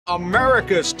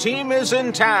America's team is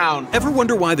in town. Ever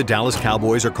wonder why the Dallas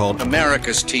Cowboys are called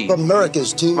America's team?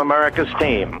 America's team. America's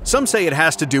team. Some say it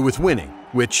has to do with winning,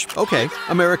 which, okay,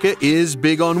 America is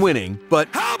big on winning, but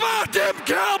how about them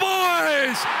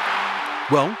Cowboys?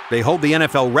 Well, they hold the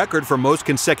NFL record for most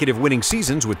consecutive winning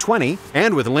seasons with 20,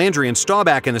 and with Landry and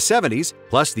Staubach in the 70s,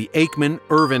 plus the Aikman,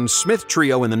 Irvin, Smith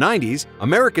trio in the 90s,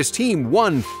 America's team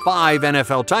won 5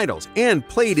 NFL titles and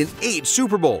played in 8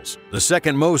 Super Bowls, the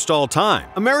second most all time.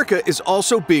 America is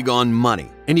also big on money,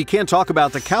 and you can't talk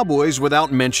about the Cowboys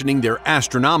without mentioning their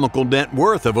astronomical net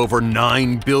worth of over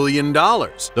 $9 billion,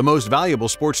 the most valuable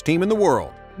sports team in the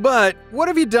world. But what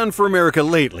have you done for America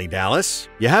lately, Dallas?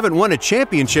 You haven't won a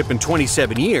championship in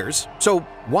 27 years, so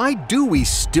why do we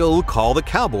still call the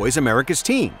Cowboys America's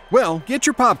team? Well, get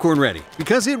your popcorn ready,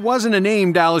 because it wasn't a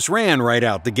name Dallas ran right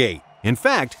out the gate. In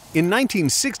fact, in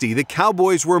 1960, the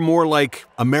Cowboys were more like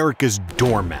America's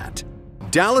doormat.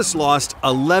 Dallas lost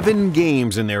 11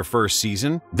 games in their first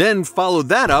season, then followed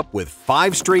that up with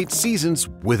 5 straight seasons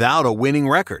without a winning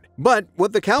record. But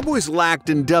what the Cowboys lacked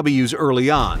in W's early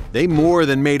on, they more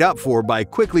than made up for by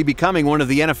quickly becoming one of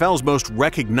the NFL's most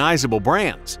recognizable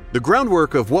brands. The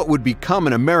groundwork of what would become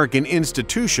an American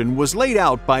institution was laid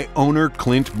out by owner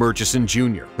Clint Murchison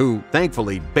Jr., who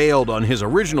thankfully bailed on his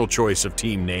original choice of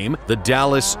team name, the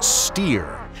Dallas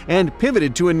Steer, and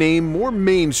pivoted to a name more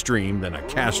mainstream than a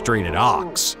castrated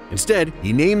ox. Instead,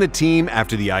 he named the team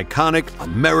after the iconic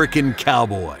American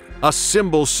Cowboy, a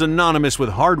symbol synonymous with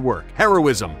hard work,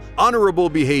 heroism, honorable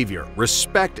behavior,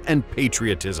 respect, and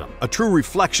patriotism, a true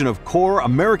reflection of core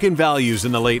American values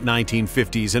in the late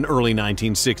 1950s and early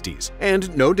 1960s.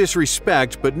 And no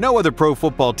disrespect, but no other pro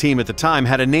football team at the time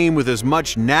had a name with as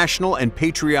much national and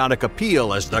patriotic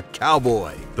appeal as the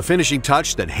Cowboy. The finishing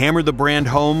touch that hammered the brand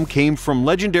home came from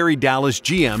legendary Dallas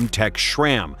GM Tex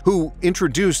Schramm, who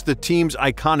introduced the team's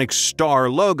iconic star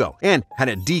logo and had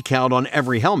it decaled on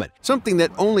every helmet, something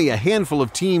that only a handful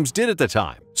of teams did at the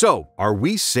time. So, are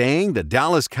we saying the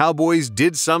Dallas Cowboys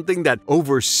did something that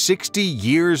over 60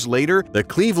 years later, the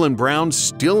Cleveland Browns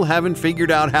still haven't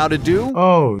figured out how to do?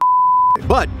 Oh,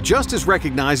 But just as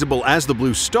recognizable as the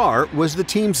Blue Star was the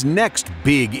team's next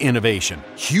big innovation.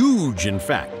 Huge, in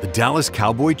fact, the Dallas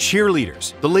Cowboy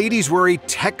cheerleaders. The ladies were a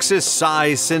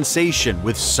Texas-sized sensation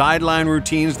with sideline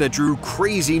routines that drew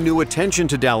crazy new attention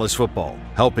to Dallas football,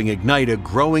 helping ignite a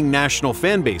growing national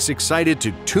fan base excited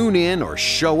to tune in or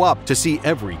show up to see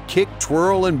every kick,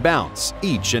 twirl, and bounce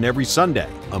each and every Sunday.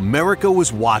 America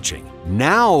was watching.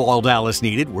 Now all Dallas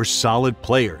needed were solid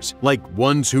players, like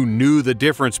ones who knew the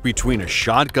difference between a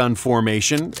shotgun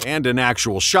formation and an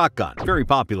actual shotgun. Very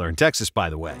popular in Texas, by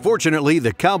the way. Fortunately,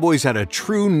 the Cowboys had a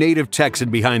true native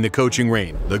Texan behind the coaching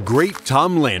reign, the great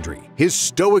Tom Landry. His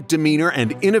stoic demeanor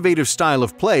and innovative style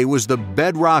of play was the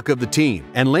bedrock of the team,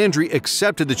 and Landry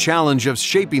accepted the challenge of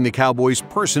shaping the Cowboys'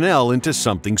 personnel into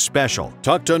something special.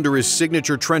 Tucked under his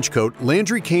signature trench coat,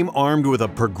 Landry came armed with a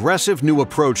progressive new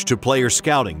approach to player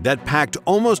scouting that packed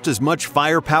almost as much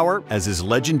firepower as his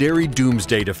legendary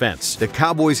Doomsday defense. The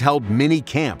Cowboys held mini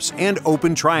camps and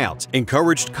open tryouts,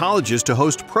 encouraged colleges to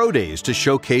host pro days to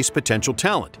showcase potential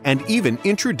talent, and even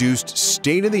introduced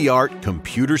state-of-the-art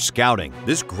computer scouting.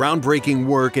 This groundbreaking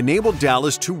work enabled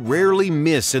Dallas to rarely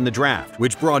miss in the draft,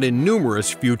 which brought in numerous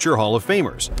future Hall of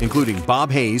Famers, including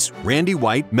Bob Hayes, Randy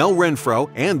White, Mel Renfro,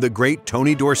 and the great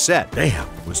Tony Dorsett. Damn,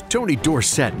 was Tony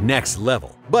Dorsett next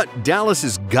level. But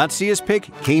Dallas's gutsiest pick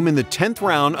came in the 10th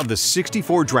round of the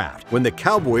 '64 draft, when the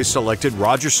Cowboys selected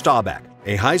Roger Staubach,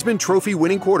 a Heisman Trophy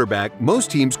winning quarterback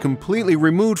most teams completely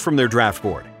removed from their draft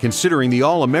board, considering the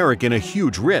All-American a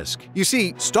huge risk. You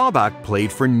see, Staubach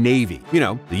played for Navy,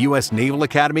 the U.S. Naval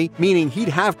Academy, meaning he'd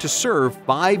have to serve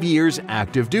 5 years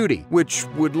active duty, which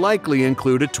would likely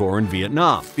include a tour in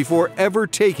Vietnam, before ever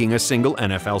taking a single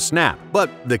NFL snap.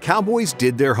 But the Cowboys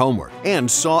did their homework and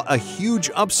saw a huge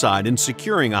upside in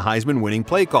securing a Heisman-winning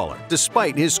play caller,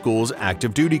 despite his school's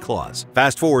active duty clause.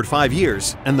 Fast forward 5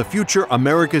 years, and the future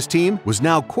America's team was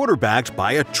now quarterbacked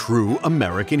by a true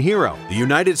American hero. The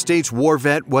United States war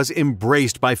vet was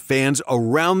embraced by fans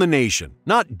around the nation,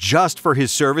 not just for his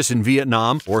service in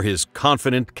Vietnam or his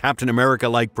confident Captain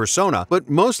America-like persona, but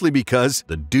mostly because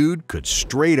the dude could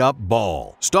straight up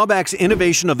ball. Staubach's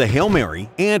innovation of the Hail Mary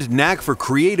and knack for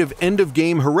creative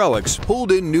end-of-game heroics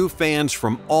pulled in new fans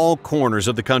from all corners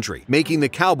of the country, making the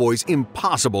Cowboys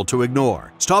impossible to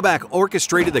ignore. Staubach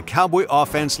orchestrated the Cowboy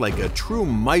offense like a true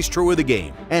maestro of the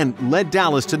game and led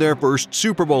Dallas to their first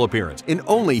Super Bowl appearance in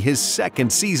only his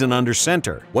second season under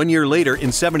center. cheerleader. 1 year later,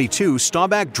 in '72,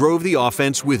 Staubach drove the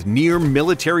offense with near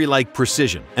military-like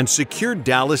precision and secured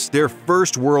Dallas their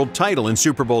first world title in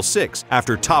Super Bowl VI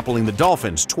after toppling the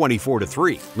Dolphins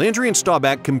 24-3. Landry and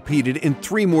Staubach competed in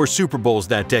 3 more Super Bowls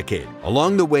that decade,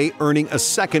 along the way earning a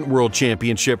second world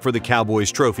championship for the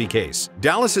Cowboys trophy case.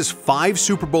 Dallas's 5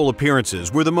 Super Bowl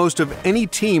appearances were the most of any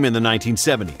team in the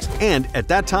 1970s, and at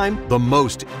that time, the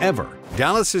most ever.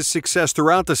 Dallas's success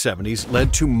throughout the 70s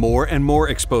led to more and more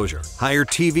exposure, higher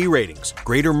TV ratings,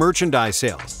 greater merchandise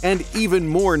sales, and even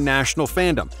more national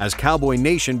fandom, as Cowboy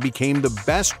Nation became the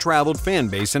best-traveled fan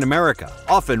base in America,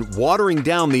 often watering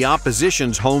down the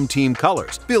opposition's home team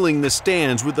colors, filling the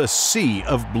stands with a sea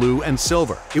of blue and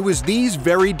silver. It was these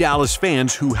very Dallas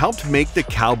fans who helped make the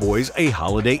Cowboys a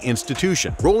holiday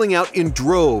institution, rolling out in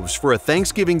droves for a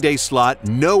Thanksgiving Day slot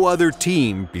no other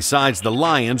team besides the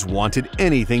Lions wanted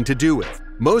anything to do with.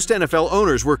 Most NFL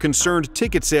owners were concerned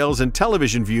ticket sales and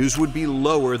television views would be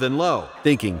lower than low,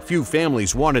 thinking few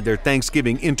families wanted their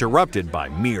Thanksgiving interrupted by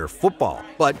mere football.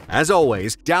 But as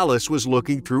always, Dallas was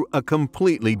looking through a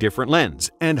completely different lens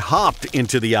and hopped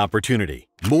into the opportunity.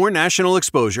 More national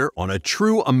exposure on a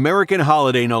true American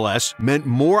holiday, no less, meant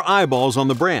more eyeballs on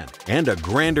the brand and a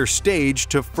grander stage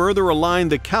to further align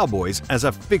the Cowboys as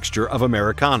a fixture of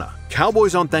Americana.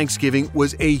 Cowboys on Thanksgiving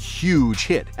was a huge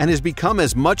hit and has become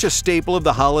as much a staple of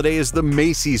the holiday as the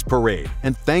Macy's Parade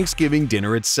and Thanksgiving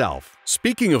dinner itself.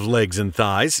 Speaking of legs and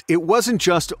thighs, it wasn't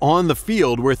just on the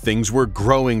field where things were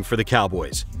growing for the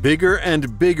Cowboys. Bigger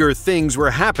and bigger things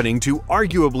were happening to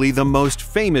arguably the most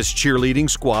famous cheerleading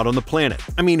squad on the planet.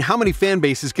 I mean, how many fan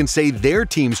bases can say their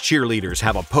team's cheerleaders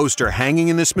have a poster hanging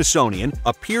in the Smithsonian,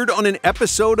 appeared on an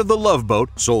episode of The Love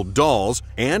Boat, sold dolls,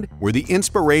 and were the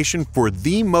inspiration for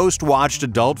the most watched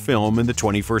adult film in the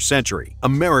 21st century?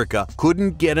 America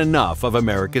couldn't get enough of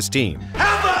America's team.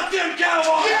 How about them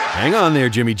Cowboys? Hang on there,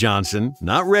 Jimmy Johnson.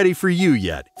 Not ready for you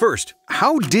yet. First,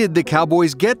 how did the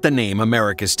Cowboys get the name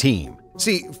America's Team?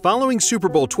 See, following Super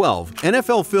Bowl XII,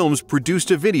 NFL Films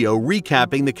produced a video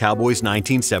recapping the Cowboys'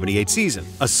 1978 season.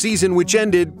 A season which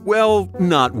ended, well,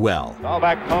 not well.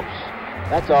 Staubach pumps.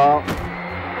 That's all.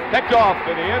 Picked off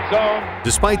in the end zone.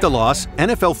 Despite the loss,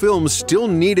 NFL Films still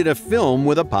needed a film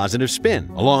with a positive spin,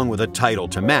 along with a title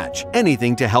to match,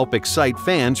 anything to help excite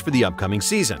fans for the upcoming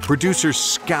season. Producers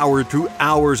scoured through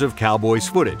hours of Cowboys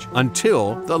footage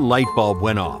until the light bulb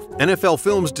went off. NFL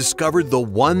Films discovered the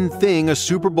one thing a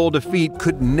Super Bowl defeat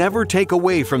could never take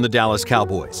away from the Dallas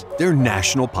Cowboys: their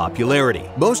national popularity.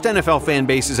 Most NFL fan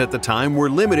bases at the time were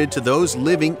limited to those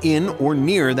living in or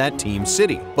near that team's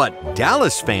city, but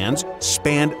Dallas fans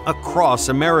spanned across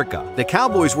America. The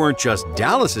Cowboys weren't just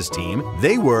Dallas's team,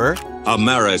 they were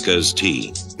America's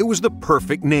Team. It was the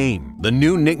perfect name. The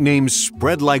new nicknames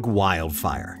spread like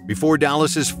wildfire. Before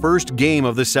Dallas's first game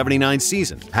of the '79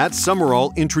 season, Pat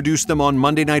Summerall introduced them on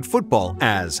Monday Night Football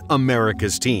as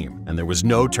America's Team, and there was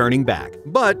no turning back.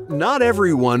 But not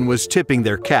everyone was tipping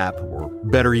their cap, or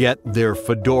better yet, their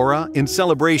fedora, in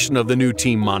celebration of the new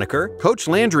team moniker. Coach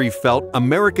Landry felt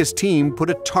America's Team put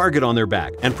a target on their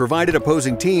back and provided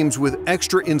opposing teams with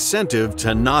extra incentive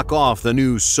to knock off the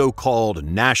new so-called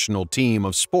national team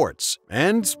of sports.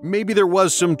 And maybe there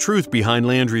was some truth behind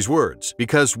Landry's words,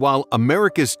 because while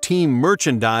America's Team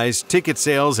merchandise, ticket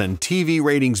sales, and TV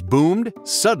ratings boomed,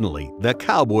 suddenly the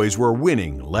Cowboys were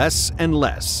winning less and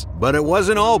less. But it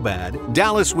wasn't all bad.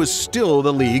 Dallas was still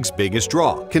the league's biggest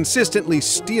draw, consistently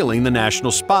stealing the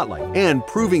national spotlight and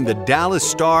proving the Dallas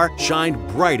Star shined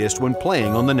brightest when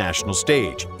playing on the national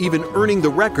stage, even earning the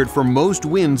record for most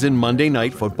wins in Monday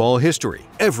Night Football history.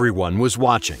 Everyone was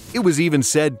watching. It was even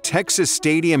said Texas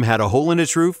Stadium had a hole in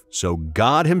its roof, so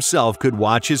God himself could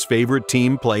watch his favorite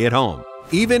team play at home.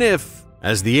 Even if,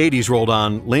 as the '80s rolled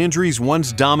on, Landry's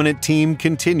once dominant team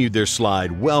continued their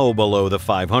slide well below the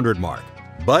 500 mark.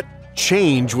 But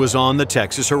change was on the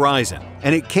Texas horizon,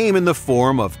 and it came in the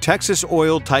form of Texas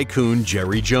oil tycoon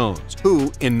Jerry Jones,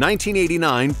 who in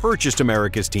 1989 purchased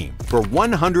America's Team for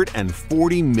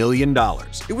 $140 million.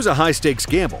 It was a high-stakes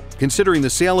gamble, considering the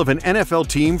sale of an NFL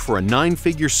team for a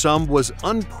 9-figure sum was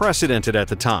unprecedented at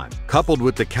the time. Coupled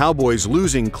with the Cowboys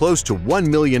losing close to $1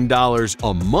 million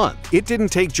a month, it didn't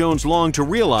take Jones long to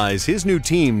realize his new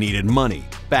team needed money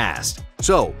fast.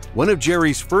 So, one of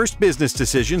Jerry's first business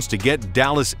decisions to get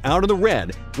Dallas out of the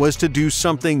red was to do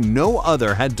something no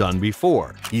other had done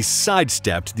before. He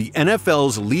sidestepped the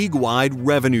NFL's league-wide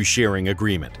revenue-sharing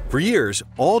agreement. For years,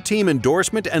 all team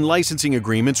endorsement and licensing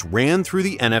agreements ran through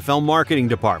the NFL marketing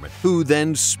department, who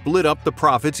then split up the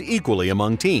profits equally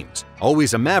among teams.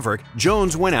 Always a maverick,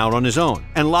 Jones went out on his own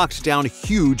and locked down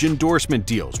huge endorsement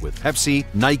deals with Pepsi,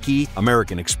 Nike,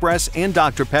 American Express, and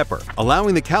Dr. Pepper,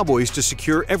 allowing the Cowboys to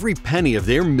secure every penny of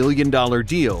their million-dollar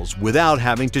deals without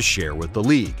having to share with the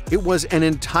league. It was an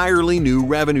entirely new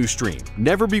revenue stream,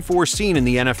 never before seen in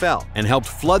the NFL, and helped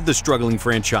flood the struggling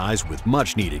franchise with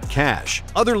much-needed cash.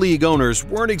 Other league owners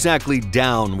weren't exactly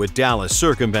down with Dallas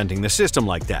circumventing the system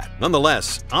like that.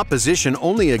 Nonetheless, opposition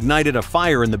only ignited a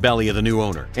fire in the belly of the new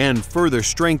owner and further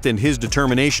strengthened his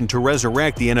determination to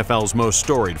resurrect the NFL's most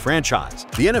storied franchise.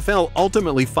 The NFL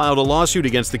ultimately filed a lawsuit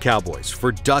against the Cowboys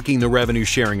for ducking the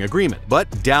revenue-sharing agreement, but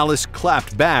Dallas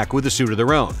clapped back with a suit of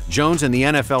their own. Jones and the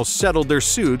NFL settled their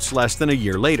suits less than a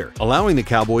year later, allowing the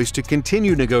Cowboys to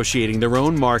continue negotiating their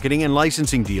own marketing and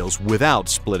licensing deals without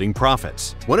splitting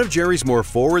profits. One of Jerry's more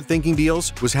forward-thinking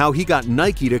deals was how he got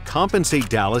Nike to compensate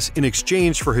Dallas in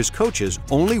exchange for his coaches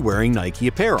only wearing Nike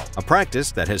apparel, a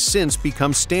practice that has since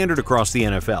become standard across the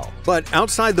NFL. But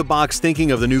outside-the-box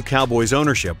thinking of the new Cowboys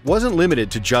ownership wasn't limited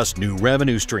to just new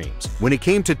revenue streams. When it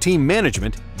came to team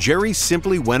management, Jerry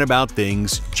simply went about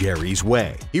things Jerry's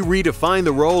way. He redefined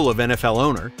the role of NFL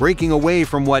owner, breaking away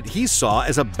from what he saw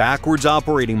as a backwards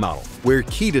operating model, where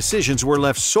key decisions were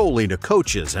left solely to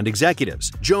coaches and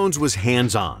executives. Jones was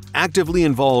hands-on, actively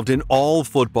involved in all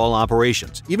football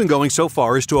operations, even going so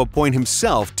far as to appoint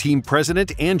himself team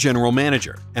president and general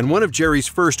manager. And one of Jerry's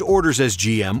first orders as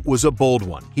GM was a bold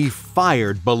one. He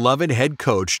fired beloved head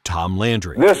coach Tom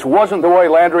Landry. This wasn't the way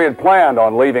Landry had planned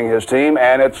on leaving his team,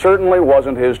 and it certainly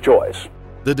wasn't his choice.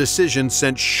 The decision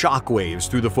sent shockwaves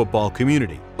through the football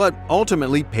community, but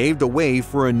ultimately paved the way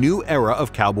for a new era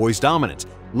of Cowboys dominance,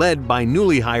 led by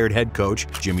newly hired head coach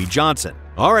Jimmy Johnson.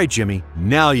 All right, Jimmy,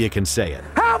 now you can say it.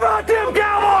 How about them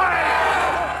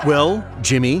Cowboys? Well,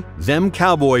 Jimmy, them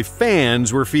Cowboy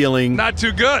fans were feeling not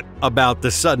too good about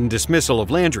the sudden dismissal of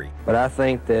Landry. But I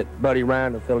think that Buddy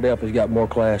Ryan of Philadelphia's got more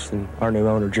class than our new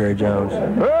owner, Jerry Jones.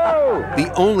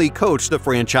 The only coach the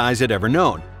franchise had ever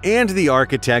known, and the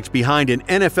architect behind an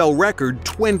NFL record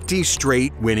 20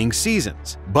 straight winning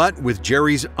seasons. But with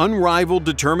Jerry's unrivaled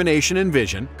determination and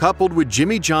vision, coupled with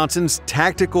Jimmy Johnson's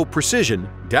tactical precision,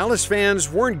 Dallas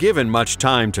fans weren't given much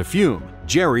time to fume.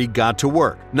 Jerry got to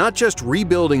work, not just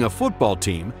rebuilding a football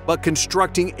team, but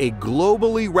constructing a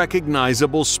globally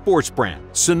recognizable sports brand,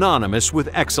 synonymous with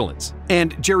excellence.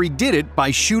 And Jerry did it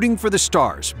by shooting for the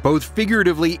stars, both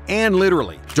figuratively and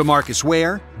literally. DeMarcus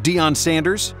Ware, Deion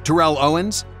Sanders, Terrell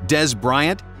Owens, Dez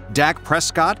Bryant, Dak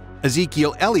Prescott,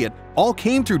 Ezekiel Elliott all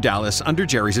came through Dallas under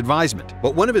Jerry's advisement.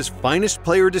 But one of his finest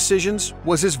player decisions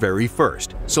was his very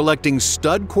first, selecting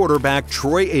stud quarterback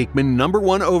Troy Aikman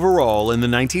 #1 overall in the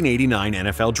 1989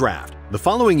 NFL Draft. The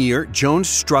following year, Jones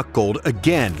struck gold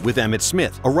again with Emmitt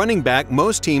Smith, a running back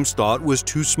most teams thought was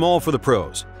too small for the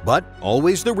pros. But,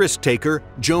 always the risk taker,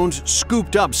 Jones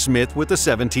scooped up Smith with the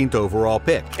 17th overall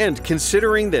pick. And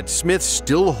considering that Smith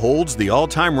still holds the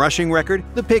all-time rushing record,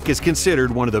 the pick is considered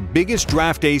one of the biggest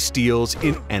draft day steals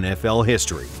in NFL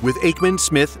history. With Aikman,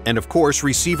 Smith, and of course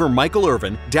receiver Michael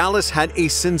Irvin, Dallas had a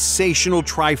sensational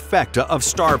trifecta of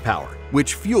star power,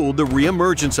 which fueled the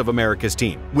reemergence of America's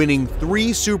team, winning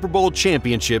 3 Super Bowl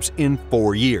championships in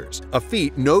 4 years, a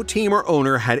feat no team or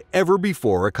owner had ever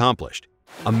before accomplished.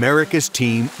 America's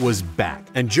team was back,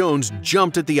 and Jones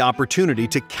jumped at the opportunity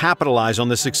to capitalize on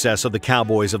the success of the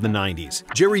Cowboys of the 90s.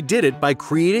 Jerry did it by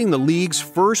creating the league's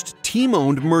first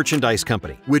team-owned merchandise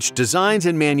company, which designs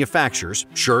and manufactures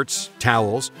shirts,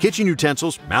 towels, kitchen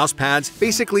utensils, mouse pads,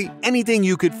 basically anything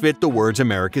you could fit the words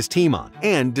America's team on,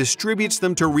 and distributes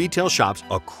them to retail shops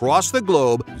across the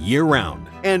globe year-round.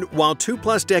 And while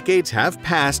 2+ decades have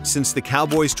passed since the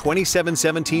Cowboys'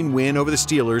 27-17 win over the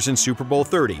Steelers in Super Bowl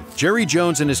 30, Jerry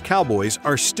Jones and his Cowboys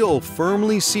are still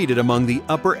firmly seated among the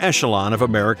upper echelon of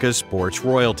America's sports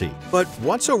royalty. But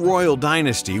what's a royal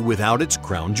dynasty without its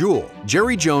crown jewel?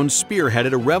 Jerry Jones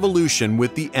spearheaded a revolution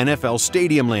with the NFL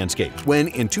stadium landscape when,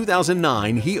 in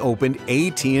 2009, he opened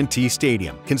AT&T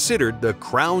Stadium, considered the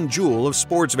crown jewel of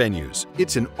sports venues.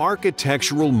 It's an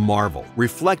architectural marvel,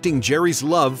 reflecting Jerry's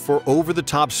love for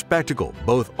over-the-top spectacle,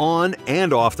 both on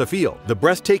and off the field. The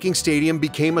breathtaking stadium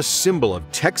became a symbol of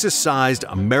Texas-sized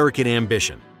American ambition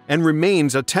and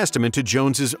remains a testament to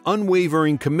Jones's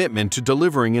unwavering commitment to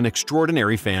delivering an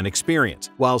extraordinary fan experience,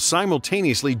 while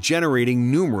simultaneously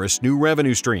generating numerous new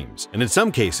revenue streams. And in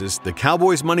some cases, the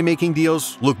Cowboys' money-making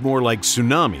deals look more like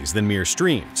tsunamis than mere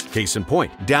streams. Case in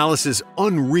point, Dallas's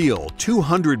unreal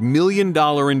 $200 million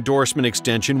endorsement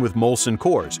extension with Molson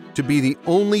Coors to be the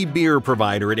only beer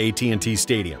provider at AT&T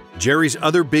Stadium. Jerry's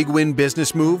other big win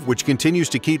business move, which continues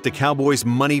to keep the Cowboys'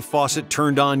 money faucet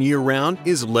turned on year-round,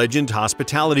 is Legend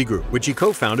Hospitality Group, which he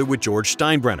co-founded with George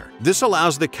Steinbrenner. This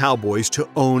allows the Cowboys to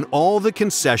own all the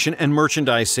concession and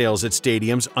merchandise sales at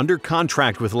stadiums under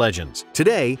contract with Legends.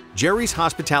 Today, Jerry's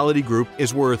Hospitality Group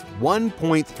is worth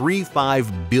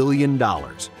 $1.35 billion,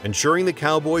 ensuring the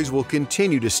Cowboys will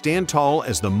continue to stand tall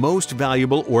as the most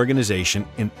valuable organization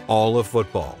in all of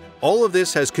football. All of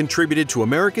this has contributed to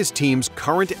America's team's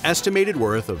current estimated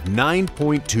worth of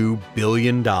 $9.2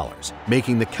 billion,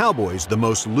 making the Cowboys the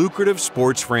most lucrative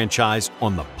sports franchise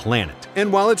on the planet.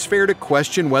 And while it's fair to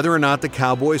question whether or not the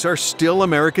Cowboys are still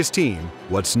America's team,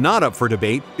 what's not up for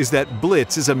debate is that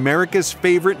BLITZ is America's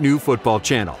favorite new football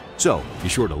channel. So be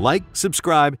sure to like,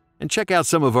 subscribe, and check out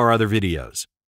some of our other videos.